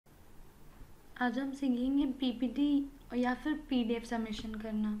आज हम सीखेंगे पीपीटी या फिर पीडीएफ सबमिशन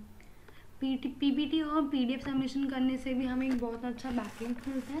करना। पीपीटी और पीडीएफ सबमिशन करने से भी हमें एक बहुत अच्छा बैकलिंक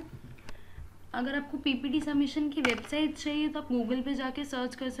मिलता है। अगर आपको पीपीटी सबमिशन की वेबसाइट चाहिए तो आप गूगल पे जाके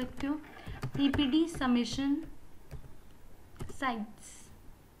सर्च कर सकते हो पीपीटी सबमिशन साइट्स।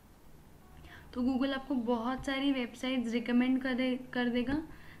 तो गूगल आपको बहुत सारी वेबसाइट्स रिकमेंड कर देगा।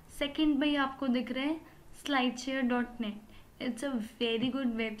 सेकंड भाई आपको दिख रहा है slideshare.net। It's a very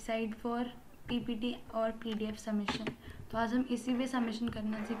good website for PPT और पीडीएफ सबमिशन। तो आज हम इसी पे सबमिशन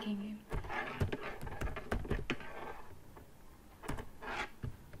करना सीखेंगे।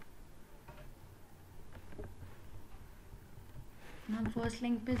 हम फर्स्ट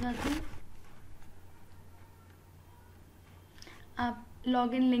लिंक पे जाते हैं। आप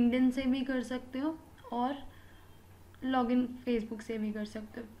लॉगिन लिंक्डइन से भी कर सकते हो और लॉगिन फेसबुक से भी कर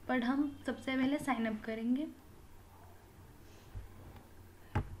सकते हो, बट हम सबसे पहले साइन अप करेंगे।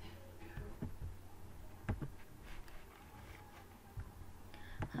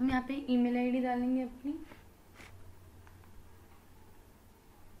 हम यहाँ पे ईमेल आईडी डालेंगे अपनी।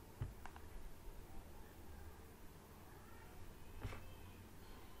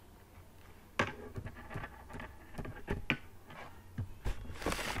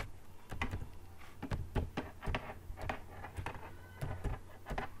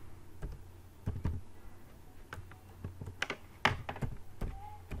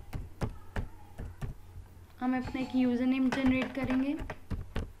 हम अपना एक यूज़र नेम जनरेट करेंगे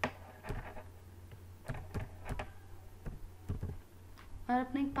और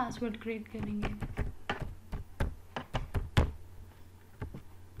अपना एक पासवर्ड क्रिएट करेंगे।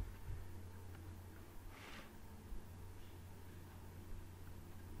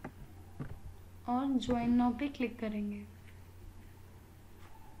 और ज्वाइन नाउ पे क्लिक करेंगे।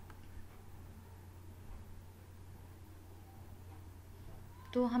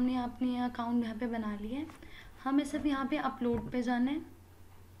 तो हमने अपने अकाउंट यहाँ पे बना लिया है। हमें सिर्फ यहाँ पे अपलोड पे जाना है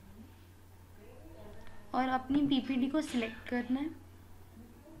और अपनी पीपीटी को सिलेक्ट करना है।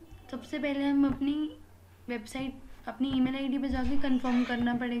 सबसे पहले हम अपनी वेबसाइट, अपनी ईमेल आईडी पे जाके कंफर्म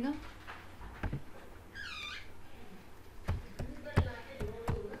करना पड़ेगा।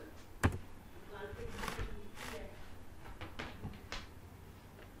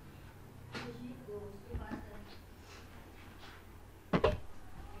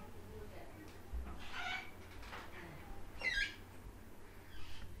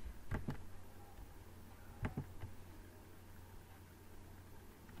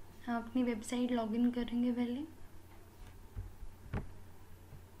 हम अपनी वेबसाइट लॉगिन करेंगे पहले।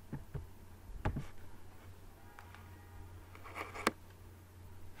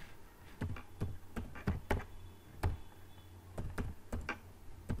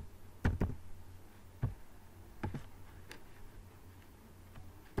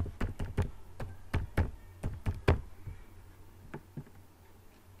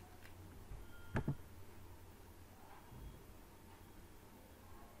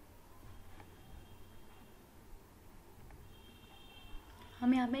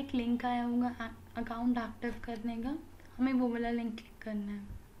 हमें यहाँ पे एक लिंक आया होगा अकाउंट एक्टिव करने का, हमें वो वाला लिंक क्लिक करना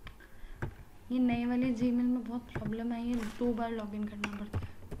है। ये नए वाले जीमेल में बहुत प्रॉब्लम आई है, 2 बार लॉगिन करना पड़ता है।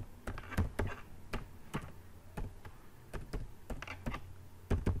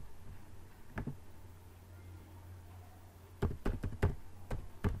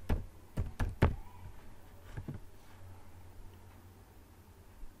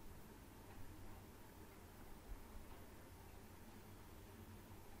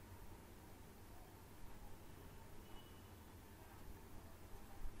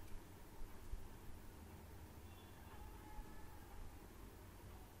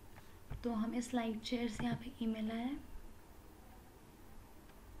 तो हमें स्लाइड शेयर से यहाँ पे ईमेल आया है।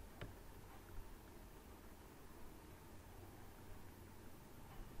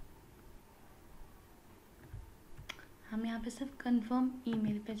 हमें यहाँ पे सिर्फ कंफर्म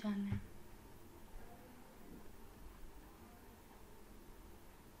ईमेल पे जाना है।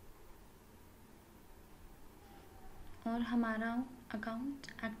 और हमारा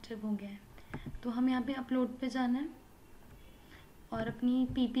अकाउंट एक्टिव हो गया है। तो हम यहाँ पे अपलोड पे जाना है और अपनी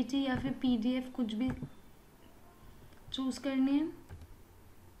पीपीटी या फिर पीडीएफ कुछ भी चूज़ करनी है।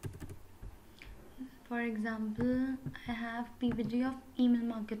 For example I have PPT of email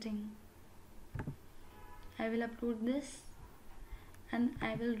marketing. I will upload this and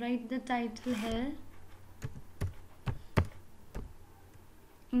I will write the title here,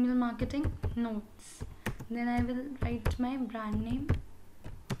 email marketing notes. Then I will write my brand name,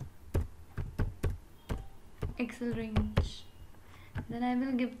 Excel range. Then I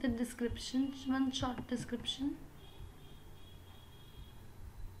will give the description, one short description.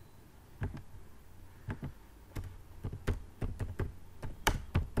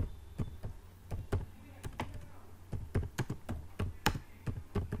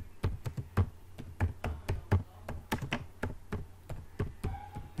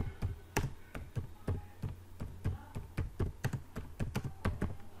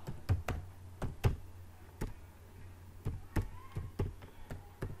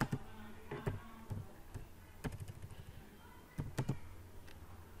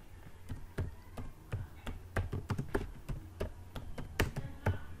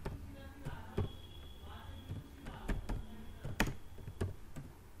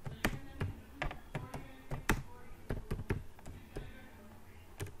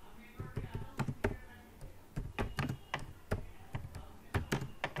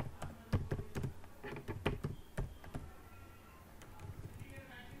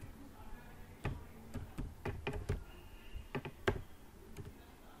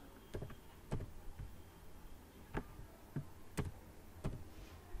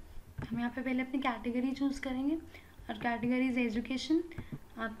 यहाँ पे पहले अपनी category choose करेंगे और category is education.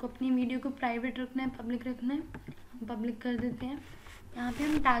 आपको अपनी video को private रखना है, पब्लिक रखना है, हम पब्लिक कर देते हैं। यहाँ पे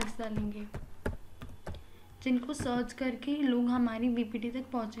हम टैग्स डालेंगे जिनको सर्च करके लोग हमारी पीपीटी तक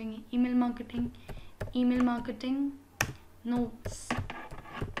पहुँचेंगे। Email marketing notes.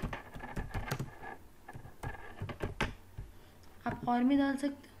 आप और भी डाल सकते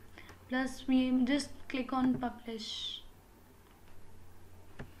हो, plus we just click on publish.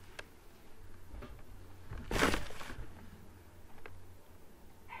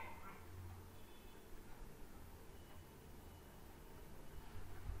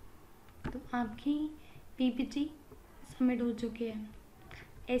 तो आपकी पीपीटी सबमिट हो चुकी है।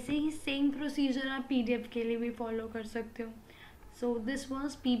 ऐसे ही सेम प्रोसीजर आप पीडीएफ के लिए भी फॉलो कर सकते हो। सो दिस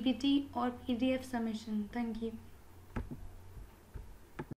वाज पीपीटी और पीडीएफ सबमिशन। Thank you.